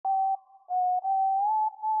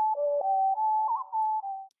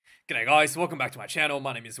G'day guys, welcome back to my channel.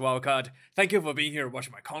 My name is Wildkard. Thank you for being here and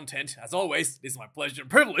watching my content. As always, it is my pleasure and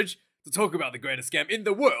privilege to talk about the greatest game in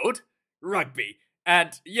the world, rugby.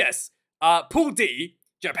 And yes, Pool D,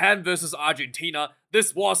 Japan versus Argentina.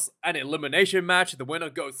 This was an elimination match. The winner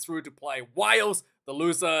goes through to play Wales. The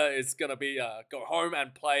loser is gonna be go home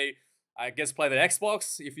and play, play the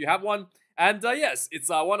Xbox if you have one. And yes, it's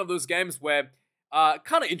one of those games where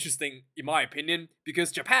kind of interesting in my opinion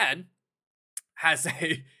because Japan has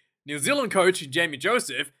a New Zealand coach in Jamie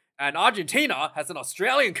Joseph, and Argentina has an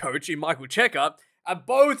Australian coach in Michael Cheika, and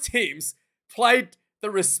both teams played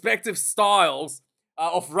the respective styles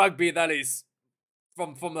of rugby that is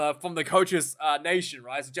from the coach's nation,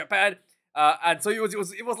 right? So Japan, and so it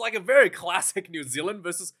was like a very classic New Zealand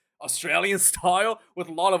versus Australian style with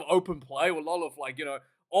a lot of open play, with a lot of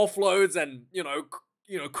offloads and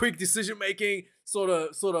quick decision making, sort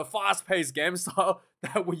of fast paced game style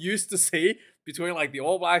that we used to see between like the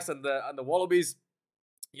All Blacks and the Wallabies,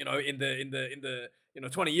 in the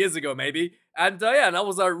 20 years ago maybe. And yeah, that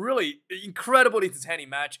was a really incredible entertaining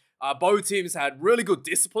match. Both teams had really good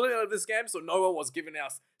discipline out of this game, so no one was giving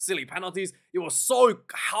us silly penalties. It was so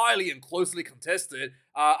highly and closely contested,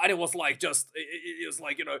 and it was like it was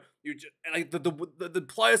like you just like the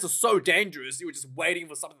players are so dangerous. You were just waiting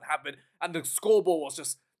for something to happen, and the scoreboard was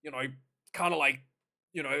just kind of like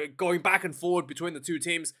going back and forward between the two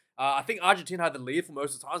teams. I think Argentina had the lead for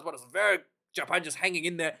most of the times, but it was very Japan just hanging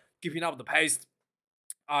in there, keeping up the pace,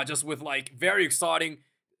 just with like very exciting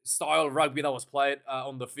style of rugby that was played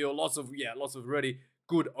on the field. Lots of really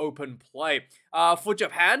good open play. For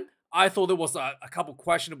Japan, I thought there was a couple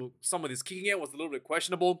questionable. Some of this kicking out was a little bit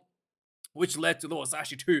questionable, which led to there was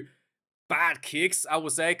actually two bad kicks, I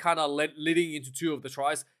would say, kind of leading into two of the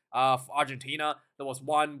tries for Argentina. There was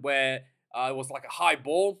one where it was like a high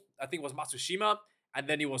ball. I think it was Matsushima. And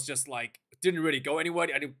then he was just like, didn't really go anywhere.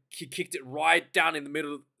 And he kicked it right down in the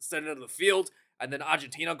middle, center of the field. And then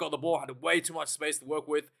Argentina got the ball, had way too much space to work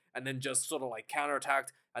with. And then just sort of like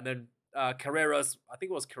counterattacked. And then Carreras, I think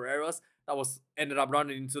it was Carreras, that was ended up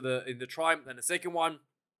running into the try. And the second one,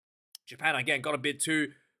 Japan again got a bit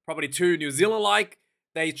probably too New Zealand-like.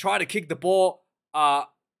 They tried to kick the ball,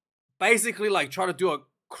 basically like try to do a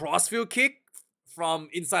crossfield kick from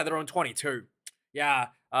inside their own 22. Yeah,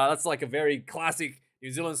 that's like a very classic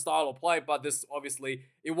New Zealand style of play, but this obviously,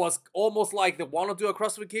 it was almost like they want to do a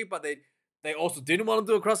crossfield kick, but they also didn't want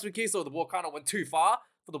to do a crossfield kick, so the ball kind of went too far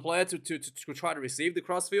for the player to try to receive the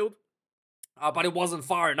crossfield. But it wasn't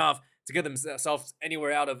far enough to get themselves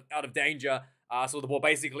anywhere out of danger, so the ball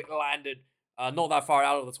basically landed not that far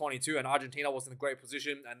out of the 22, and Argentina was in a great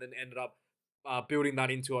position, and then ended up building that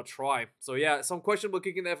into a try. So yeah, some questionable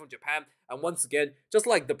kicking there from Japan, and once again, just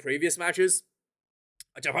like the previous matches,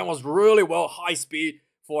 Japan was really well high speed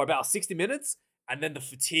for about 60 minutes, and then the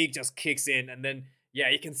fatigue just kicks in, and then yeah,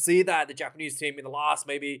 you can see that the Japanese team in the last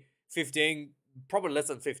maybe 15, probably less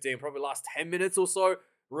than 15, probably last 10 minutes or so,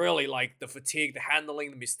 really like the fatigue, the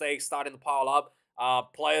handling, the mistakes starting to pile up.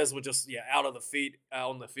 Players were just out of the feet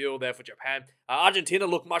on the field there for Japan. Argentina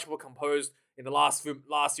looked much more composed in the last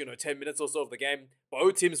 10 minutes or so of the game.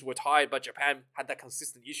 Both teams were tired, but Japan had that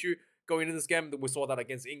consistent issue going into this game. We saw that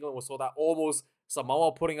against England. We saw that almost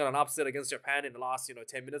Samoa putting on an upset against Japan in the last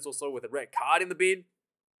 10 minutes or so with a red card in the bin.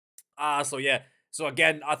 So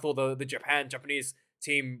again, I thought the Japanese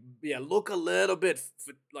team look a little bit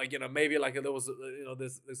maybe like there was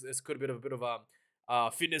this could have been a bit of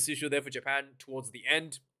a fitness issue there for Japan towards the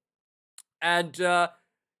end. And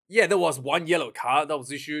there was one yellow card that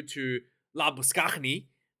was issued to Labuschagne,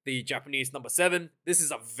 the Japanese number 7. This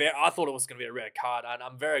is I thought it was going to be a red card, and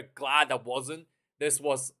I'm very glad that wasn't. This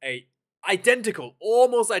was a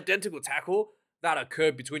almost identical tackle that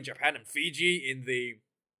occurred between Japan and Fiji in the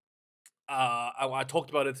I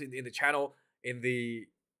talked about it in the channel in the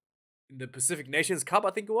Pacific Nations Cup,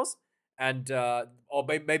 I think it was. And or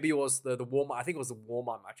maybe it was the warm-up. I think it was the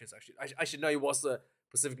warm-up matches, actually. I should know it was the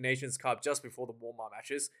Pacific Nations Cup just before the warm-up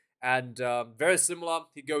matches. And very similar.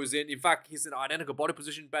 He goes in. In fact, he's in identical body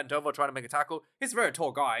position, bent over, trying to make a tackle. He's a very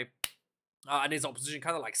tall guy. And his opposition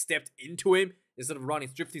kind of like stepped into him. Instead of running,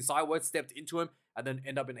 drifting sideways, stepped into him. And then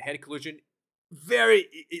end up in a head collision. Very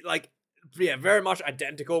much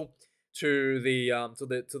identical to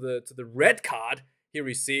the red card he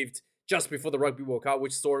received just before the Rugby World Cup,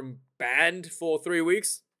 which saw him banned for 3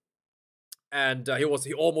 weeks. And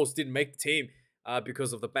he almost didn't make the team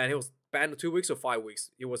because of the ban. He was banned 2 weeks or 5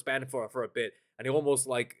 weeks. He was banned for a bit, and he almost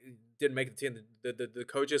didn't make the team. The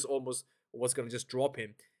coaches almost was going to just drop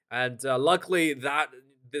him. And luckily that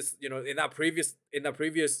in that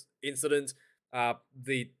previous incident,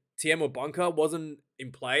 the TMO bunker wasn't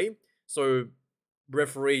in play, so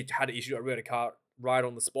referee had to issue a red card right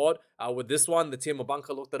on the spot. With this one, the team of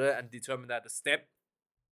Bunker looked at it and determined that the step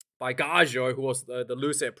by Gaggio, who was the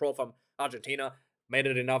loose head pro from Argentina, made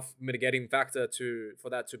it enough mitigating factor for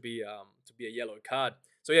that to be a yellow card.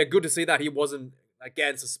 So yeah, good to see that he wasn't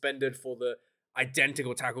again suspended for the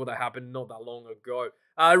identical tackle that happened not that long ago.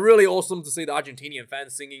 Really awesome to see the Argentinian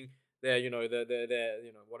fans singing their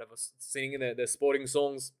whatever, singing their sporting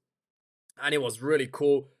songs, and it was really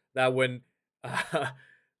cool that when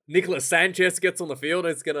Nicolas Sanchez gets on the field,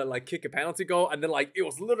 it's gonna like kick a penalty goal, and then like it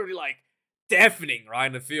was literally like deafening, right?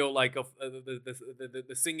 And the feel like of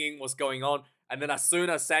the singing was going on, and then as soon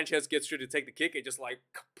as Sanchez gets through to take the kick, it just like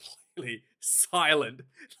completely silent.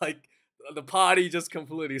 Like the party just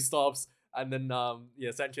completely stops, and then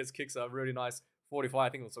Sanchez kicks a really nice 45. I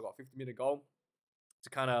think it was like a 50-meter goal to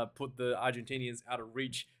kind of put the Argentinians out of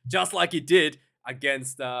reach, just like he did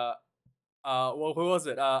against who was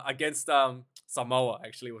it? Against Samoa.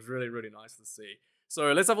 Actually, it was really, really nice to see.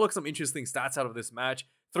 So let's have a look at some interesting stats out of this match.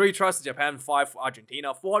 3 tries to Japan, 5 for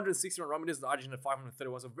Argentina, 461 run meters, and Argentina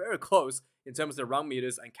 531. So very close in terms of their run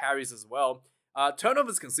meters and carries as well.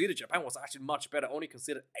 Turnovers conceded, Japan was actually much better, only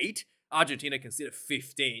conceded 8. Argentina conceded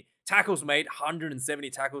 15. Tackles made, 170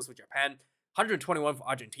 tackles for Japan, 121 for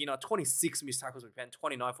Argentina, 26 missed tackles for Japan,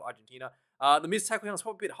 29 for Argentina. The missed tackle count was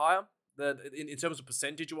probably a bit higher. In terms of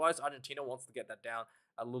percentage-wise, Argentina wants to get that down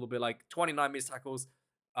a little bit, like 29 missed tackles.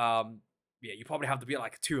 You probably have to be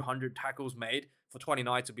like 200 tackles made for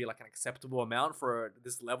 29 to be like an acceptable amount for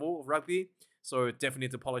this level of rugby. So definitely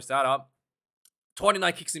need to polish that up.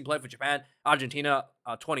 29 kicks in play for Japan. Argentina,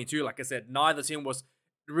 22. Like I said, neither team was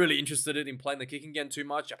really interested in playing the kicking game too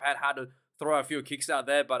much. Japan had to throw a few kicks out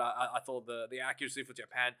there, but I thought the accuracy for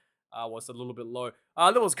Japan was a little bit low.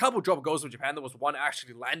 There was a couple drop goals for Japan. There was one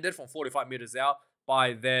actually landed from 45 meters out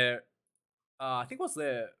by their, I think it was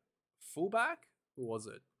their fullback. Who was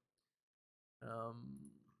it? I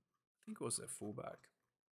think it was their fullback.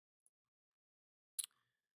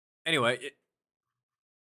 Anyway,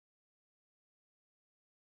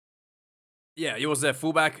 it was their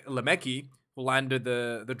fullback Lemeki who landed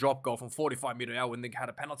the drop goal from 45 meter out when they had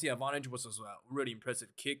a penalty advantage, which was a really impressive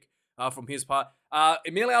kick from his part.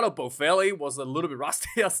 Emiliano Boffelli was a little bit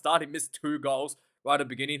rusty at start. He missed 2 goals right at the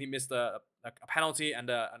beginning. He missed a penalty and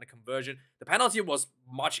a conversion. The penalty was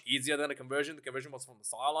much easier than the conversion. The conversion was from the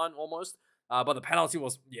sideline almost. But the penalty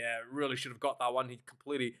was, really should have got that one. He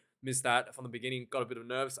completely missed that from the beginning, got a bit of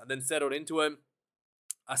nerves, and then settled into him.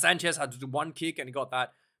 Sanchez had to do 1 kick, and he got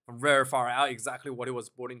that from very far out, exactly what he was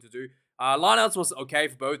brought in to do. Lineouts was okay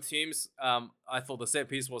for both teams. I thought the set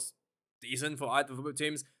piece was decent for either of both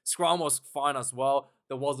teams. Scrum was fine as well.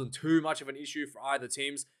 There wasn't too much of an issue for either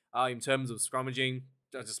teams in terms of scrummaging.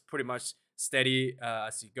 Just pretty much steady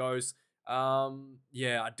as he goes. I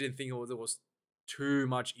didn't think there was too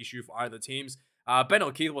much issue for either teams. Ben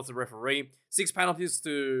O'Keefe was the referee. 6 penalties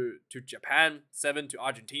to Japan, 7 to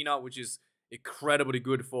Argentina, which is incredibly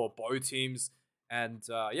good for both teams. And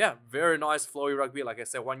very nice flowy rugby. Like I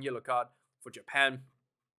said, 1 yellow card for Japan.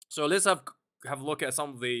 So let's have a look at some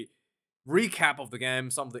of the recap of the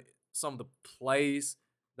game, some of the plays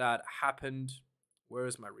that happened. Where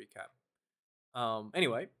is my recap?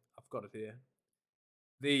 Anyway, I've got it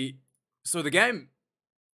here. So the game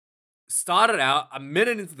started out a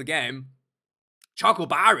minute into the game. Chaco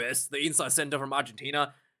Barres, the inside center from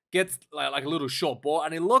Argentina, gets like a little short ball,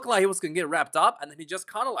 and it looked like he was gonna get wrapped up, and then he just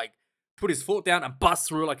kind of like put his foot down and bust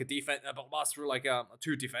through like a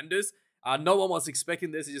 2 defenders. No one was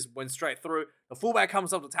expecting this. He just went straight through. The fullback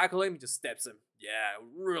comes up to tackle him. He just steps him. Yeah,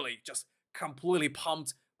 really just completely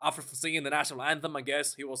pumped after singing the national anthem. I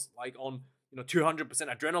guess he was like on 200%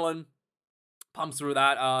 adrenaline. Pumps through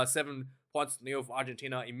that. 7 points to nil for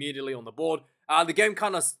Argentina immediately on the board. The game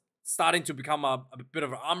kind of starting to become a bit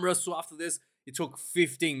of an arm wrestle after this. It took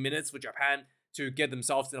 15 minutes for Japan to get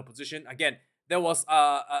themselves in a position. Again, there was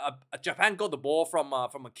Japan got the ball from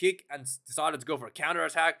a kick and decided to go for a counter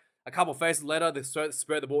attack. A couple phases later, they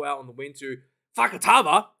spread the ball out on the wing to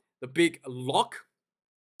Fakatava, the big lock.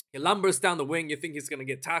 He lumbers down the wing. You think he's gonna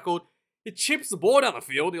get tackled. He chips the ball down the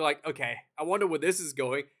field. You're like, okay, I wonder where this is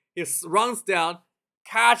going. He runs down,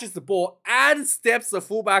 catches the ball, and steps the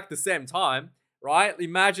fullback at the same time. Right?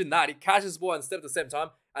 Imagine that. He catches the ball and steps at the same time,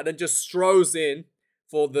 and then just strolls in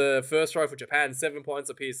for the first try for Japan, 7 points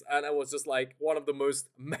apiece. And it was just like one of the most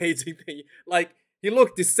amazing things. Like, he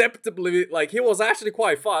looked deceptively, like he was actually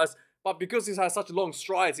quite fast, but because he has such long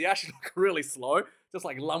strides, he actually looked really slow, just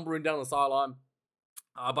like lumbering down the sideline.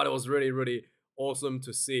 But it was really, really awesome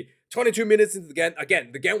to see. 22 minutes into the game,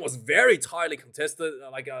 again, the game was very tightly contested.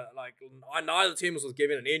 Like neither team was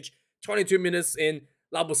given an inch. 22 minutes in,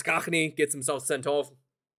 Labuskachny gets himself sent off.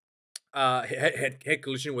 Head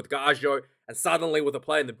collision with Gaggio, and suddenly with a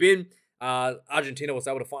play in the bin, Argentina was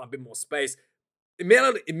able to find a bit more space.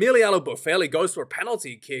 Emiliano Boffelli goes for a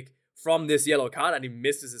penalty kick from this yellow card, and he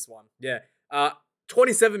misses this one. Yeah.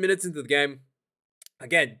 27 minutes into the game,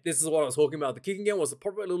 again, this is what I was talking about. The kicking game was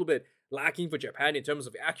probably a little bit lacking for Japan in terms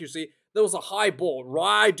of accuracy. There was a high ball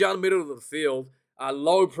right down the middle of the field,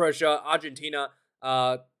 low pressure. Argentina,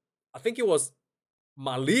 I think it was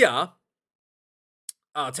Malia,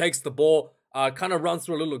 takes the ball, kind of runs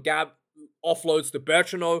through a little gap, offloads to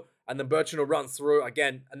Bertrano, and then Bertrano runs through.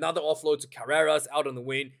 Again, another offload to Carreras out on the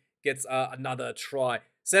wing, gets another try.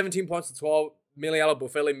 17 points to 12. Emiliano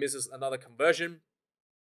Boffelli misses another conversion.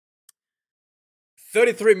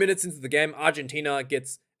 33 minutes into the game, Argentina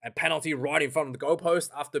gets a penalty right in front of the goalpost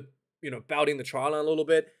after, bouting the try line a little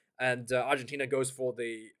bit, and Argentina goes for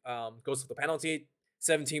the penalty.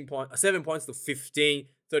 7 points to 15.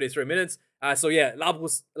 33 minutes. So yeah,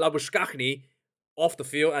 Labuskachny off the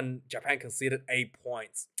field, and Japan conceded 8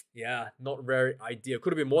 points. Yeah, not very ideal.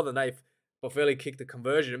 Could have been more than that if Boffelli kicked the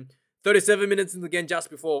conversion. 37 minutes in the game, just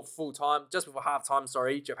before half time.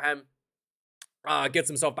 Sorry, Japan gets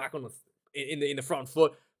himself back on in the front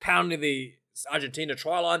foot, pounding the Argentina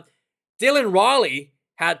try line. Dylan Riley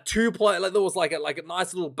had 2 play. There was like a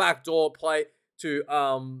nice little backdoor play to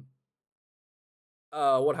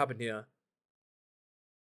what happened here?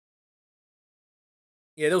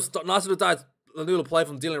 Yeah, there was a nice little play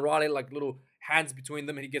from Dylan Riley, like little hands between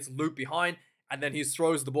them, and he gets looped behind, and then he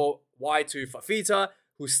throws the ball wide to Fafita,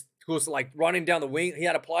 who's like running down the wing. He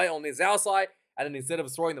had a play on his outside, and then instead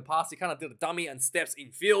of throwing the pass, he kind of did a dummy and steps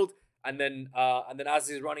in field, and then as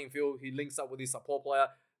he's running in field, he links up with his support player,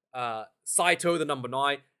 Saito, the number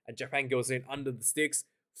 9, and Japan goes in under the sticks.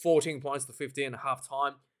 14 points to 15 at half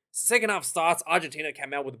time. Second half starts, Argentina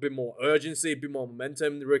came out with a bit more urgency, a bit more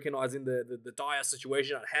momentum, recognizing the dire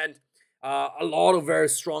situation at hand. A lot of very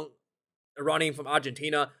strong running from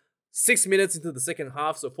Argentina. 6 minutes into the second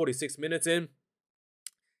half, so 46 minutes in,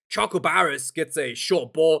 Choco Barris gets a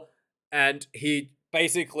short ball, and he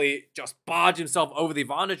basically just barged himself over the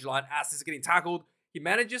advantage line as he's getting tackled. He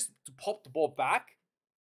manages to pop the ball back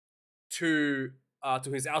to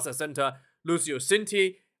his outside center, Lucio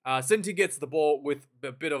Cinti. Cinti gets the ball with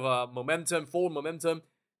a bit of a forward momentum,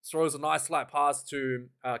 throws a nice flat pass to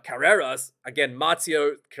Carreras. Again,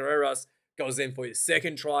 Mateo Carreras goes in for his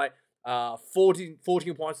second try. 14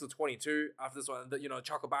 points to 22 after this one.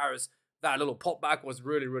 Choco Barris, that little pop back was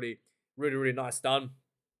really nice done.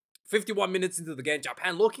 51 minutes into the game,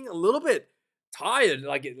 Japan looking a little bit tired.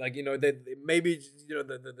 Maybe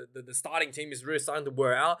the starting team is really starting to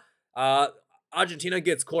wear out. Argentina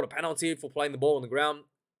gets caught a penalty for playing the ball on the ground,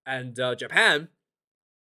 and Japan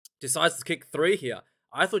decides to kick 3 here.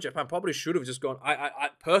 I thought Japan probably should have just gone. I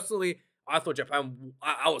personally thought Japan.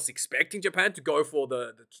 I was expecting Japan to go for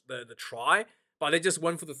the try, but they just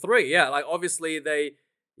went for the 3. Yeah, obviously they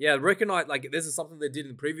recognize this is something they did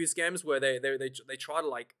in previous games where they try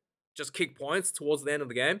to just kick points towards the end of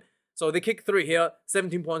the game. So they kick 3 here,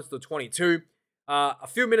 17 points to 22. A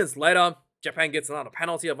few minutes later, Japan gets another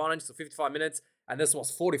penalty advantage, so 55 minutes, and this was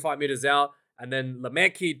 45 meters out. And then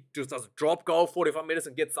Lemeki just does a drop goal, 45 minutes,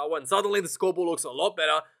 and gets that one. Suddenly, the scoreboard looks a lot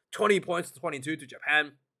better. 20 points to 22 to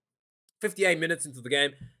Japan. 58 minutes into the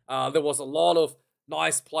game, there was a lot of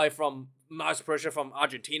nice pressure from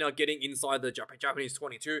Argentina getting inside the Japanese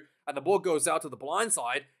 22, and the ball goes out to the blind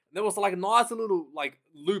side. And there was a nice little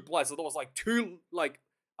loop play. So there was 2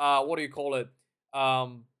 what do you call it?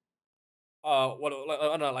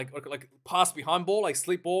 Pass behind ball,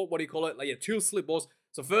 slip ball. What do you call it? 2 slip balls.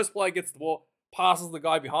 So first player gets the ball, passes the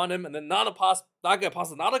guy behind him, and then that guy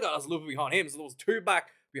passes another guy that's looping behind him. So there was 2 back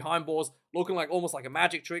behind balls, looking almost like a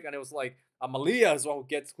magic trick, and it was Malia as well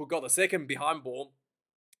who got the second behind ball.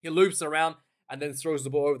 He loops around and then throws the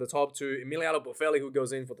ball over the top to Emiliano Boffelli, who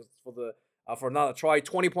goes in for another try.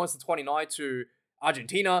 20 points to 29 to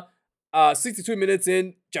Argentina. 62 minutes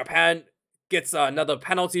in, Japan gets another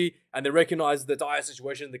penalty, and they recognize the dire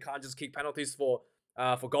situation. They can't just kick penalties for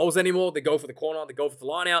goals anymore. They go for the corner, they go for the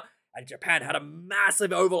line out, and Japan had a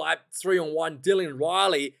massive overlap, 3-on-1. Dylan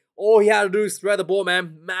Riley, all he had to do is thread the ball,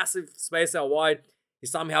 man. Massive space out wide. He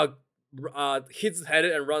somehow hits his head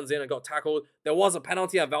and runs in and got tackled. There was a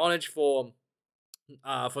penalty advantage for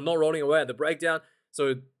not rolling away at the breakdown.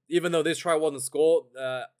 So even though this try wasn't scored,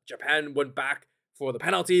 Japan went back for the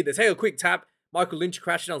penalty. They take a quick tap. Michael Lynch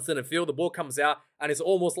crashed down center field. The ball comes out, and it's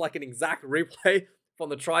almost like an exact replay from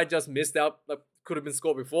the try just missed out. That could have been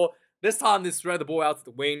scored before. This time, they thread the ball out to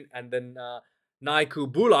the wing, and then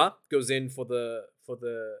Naikubula goes in for the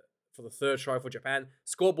third try for Japan.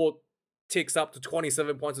 Scoreboard ticks up to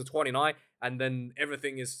 27 points to 29, and then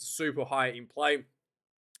everything is super high in play.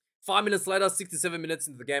 5 minutes later, 67 minutes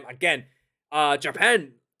into the game, again,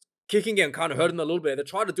 Japan kicking game kind of hurt them a little bit. They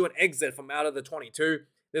tried to do an exit from out of the 22.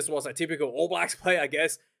 This was a typical All Blacks play, I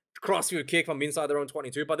guess. Crossfield kick from inside their own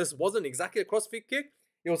 22, but this wasn't exactly a crossfield kick.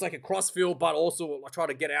 It was like a crossfield, but also try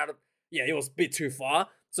to get out of. Yeah, it was a bit too far.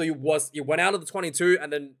 So it went out of the 22,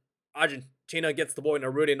 and then Argentina gets the ball in a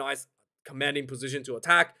really nice commanding position to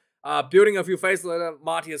attack. Building a few phases later,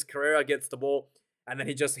 Matias Carrera gets the ball, and then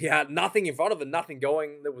he had nothing in front of him, nothing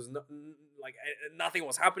going. There was nothing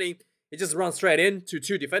was happening. He just runs straight in to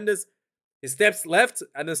two defenders. He steps left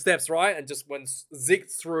and then steps right, and just went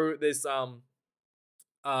zigged through this kind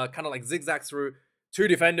of like zigzag through two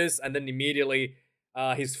defenders, and then immediately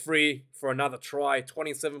he's free for another try.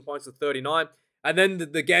 27 points to 39, and then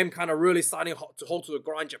the game kind of really starting to hold to the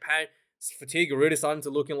grind. Japan fatigue really starting to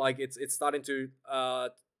looking like it's starting to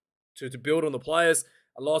build on the players.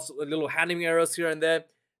 Lots of little handling errors here and there.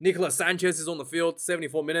 Nicolas Sanchez is on the field,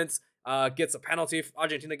 74 minutes. Gets a penalty.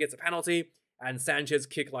 Argentina gets a penalty, and Sanchez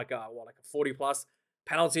kicked like a 40+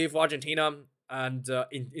 penalty for Argentina. And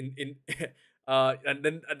and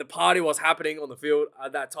then the party was happening on the field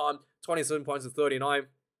at that time. 27 points to 39.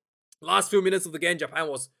 Last few minutes of the game, Japan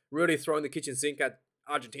was really throwing the kitchen sink at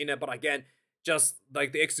Argentina, but again, just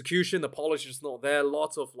like the execution, the polish is not there.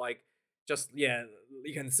 Lots of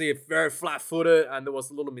you can see it very flat-footed, and there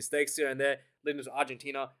was little mistakes here and there, leading to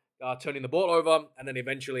Argentina turning the ball over, and then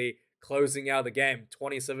eventually closing out the game.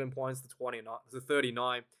 27 points to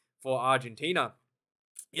 39 for Argentina.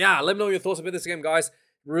 Yeah, let me know your thoughts about this game, guys.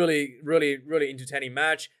 Really, really, really entertaining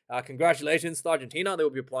match. Congratulations to Argentina. They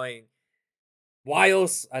will be playing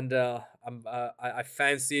Wales, and I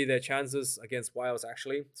fancy their chances against Wales,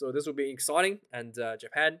 actually. So this will be exciting. And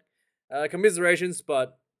Japan, commiserations,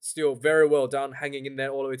 but still very well done, hanging in there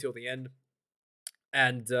all the way till the end.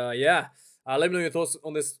 And yeah, let me know your thoughts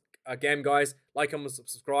on this game, guys. Like, comment,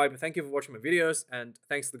 subscribe. Thank you for watching my videos, and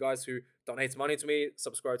thanks to the guys who donate money to me,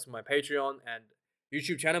 subscribe to my Patreon and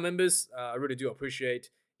YouTube channel members. I really do appreciate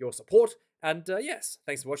your support. And yes,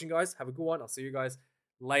 thanks for watching, guys. Have a good one. I'll see you guys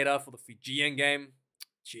later for the Fijian game.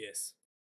 Cheers.